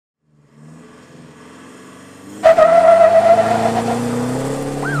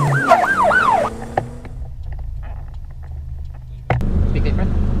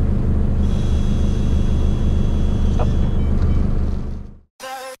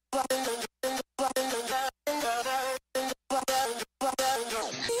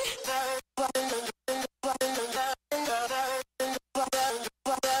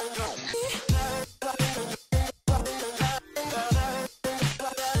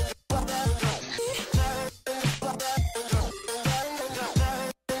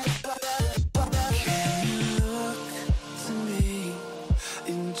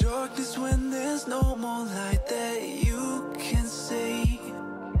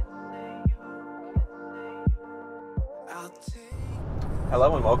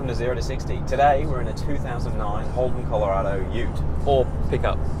Hello and welcome to 0 to 60. Today we're in a 2009 Holden, Colorado ute. Or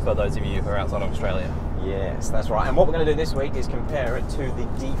pickup, for those of you who are outside of Australia. Yes, that's right. And what we're going to do this week is compare it to the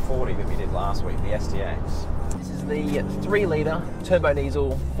D40 that we did last week, the STX. This is the 3-litre turbo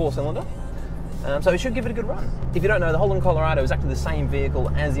diesel 4-cylinder. So it should give it a good run. If you don't know, the Holden Colorado is actually the same vehicle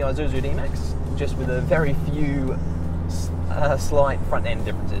as the Isuzu D-Max, just with a very few slight front end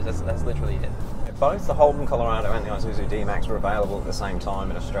differences. That's literally it. Both the Holden Colorado and the Isuzu D-Max were available at the same time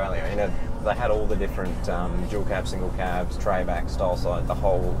in Australia. They had all the different dual cab, single cabs, trayback, style side, the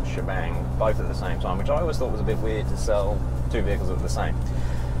whole shebang, both at the same time, which I always thought was a bit weird to sell two vehicles that were the same.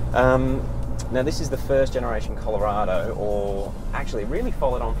 Now this is the first generation Colorado, or actually it really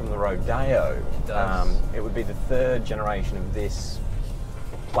followed on from the Rodeo. It does. It would be the third generation of this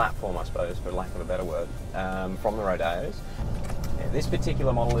platform, I suppose, for lack of a better word, from the Rodeos. This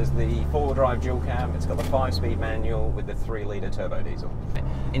particular model is the four-wheel drive dual cab. It's got the 5-speed manual with the 3-litre turbo diesel.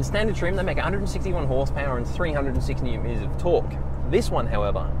 In standard trim, they make 161 horsepower and 360 newton meters of torque. This one,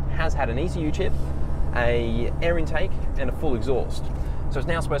 however, has had an ECU chip, a air intake, and a full exhaust. So it's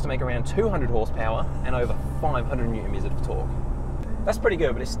now supposed to make around 200 horsepower and over 500 newton meters of torque. That's pretty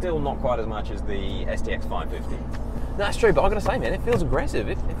good, but it's still not quite as much as the STX 550. That's true, but I've got to say, man, it feels aggressive.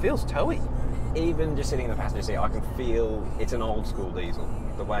 It feels towy. Even just sitting in the passenger seat, I can feel it's an old school diesel,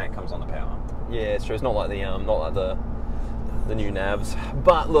 the way it comes on the power. Yeah, it's true. It's not like the new navs.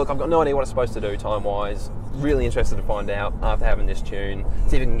 But look, I've got no idea what it's supposed to do time-wise. Really interested to find out after having this tune.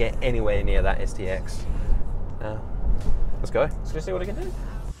 See if it can get anywhere near that STX. Let's go. Let's go see what it can do.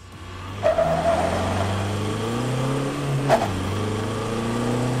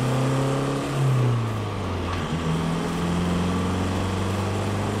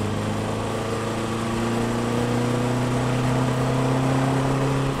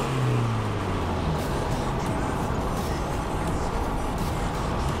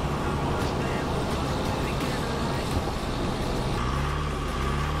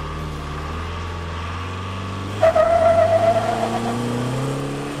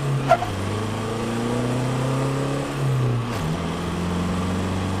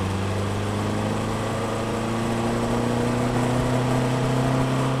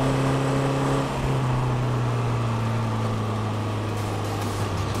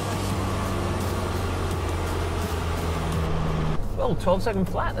 Well, 12-second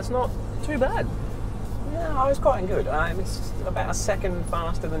flat, that's not too bad. No, it's quite good. It's about a second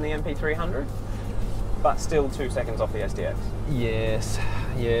faster than the MP300, but still 2 seconds off the STX. Yes,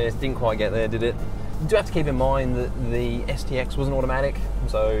 didn't quite get there, did it? You do have to keep in mind that the STX was an automatic,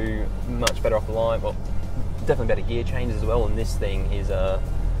 so much better off the line. Well, definitely better gear changes as well, and this thing is a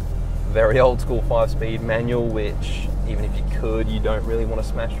very old school 5-speed manual, which even if you could, you don't really want to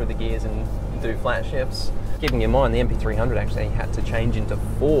smash through the gears and do flat shifts. Keeping in mind the MP300 actually had to change into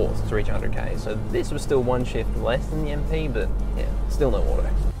 4s to reach 100k, so this was still one shift less than the MP, but yeah, still no auto.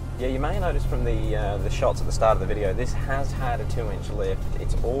 Yeah, you may notice from the shots at the start of the video, this has had a 2-inch lift.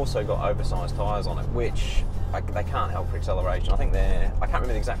 It's also got oversized tyres on it, which they can't help for acceleration. I think I can't remember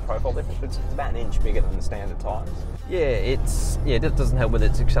the exact profile difference, but it's about an inch bigger than the standard tyres. Yeah, it doesn't help with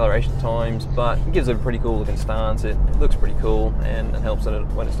its acceleration times, but it gives it a pretty cool looking stance. It looks pretty cool, and it helps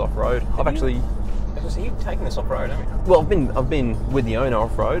when it's off-road. So you've taken this off-road, haven't you? Well, I've been with the owner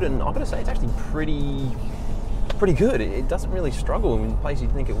off-road, and I've got to say it's actually pretty good. It doesn't really struggle in places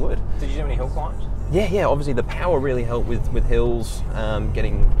you'd think it would. Did you do any hill climbs? Yeah. Obviously, the power really helped with hills,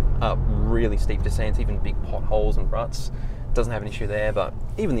 getting up really steep descents, even big potholes and ruts. Doesn't have an issue there. But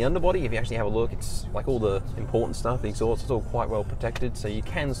even the underbody, if you actually have a look, it's like all the important stuff. The exhaust is all quite well protected, so you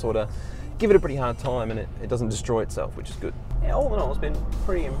can sort of give it a pretty hard time, and it doesn't destroy itself, which is good. Yeah, all in all, it's been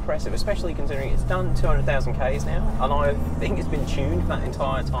pretty impressive, especially considering it's done 200,000 Ks now, and I think it's been tuned for that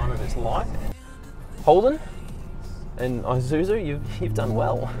entire time of its life. Holden and Isuzu, you've done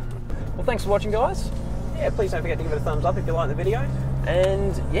well. Well, thanks for watching, guys. Yeah, please don't forget to give it a thumbs up if you like the video.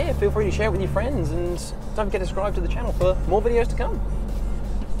 And yeah, feel free to share it with your friends, and don't forget to subscribe to the channel for more videos to come.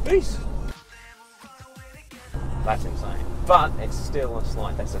 Peace. That's insane. But it's still a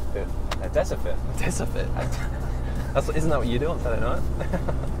slight decifit. Isn't that what you do on Saturday night?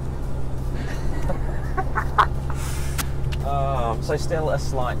 So still a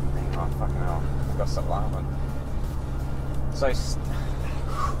slight... Oh, fucking hell. I've got to stop laughing. So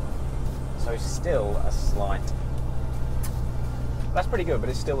still a slight... That's pretty good, but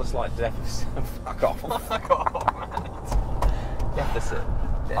it's still a slight deficit. Fuck off. Fuck off, man. Deficit.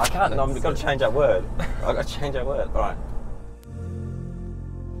 I can't. No, I've got to change that word. I've got to change that word. All right.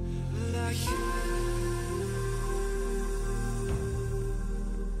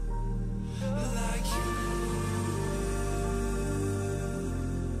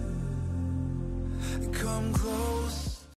 close.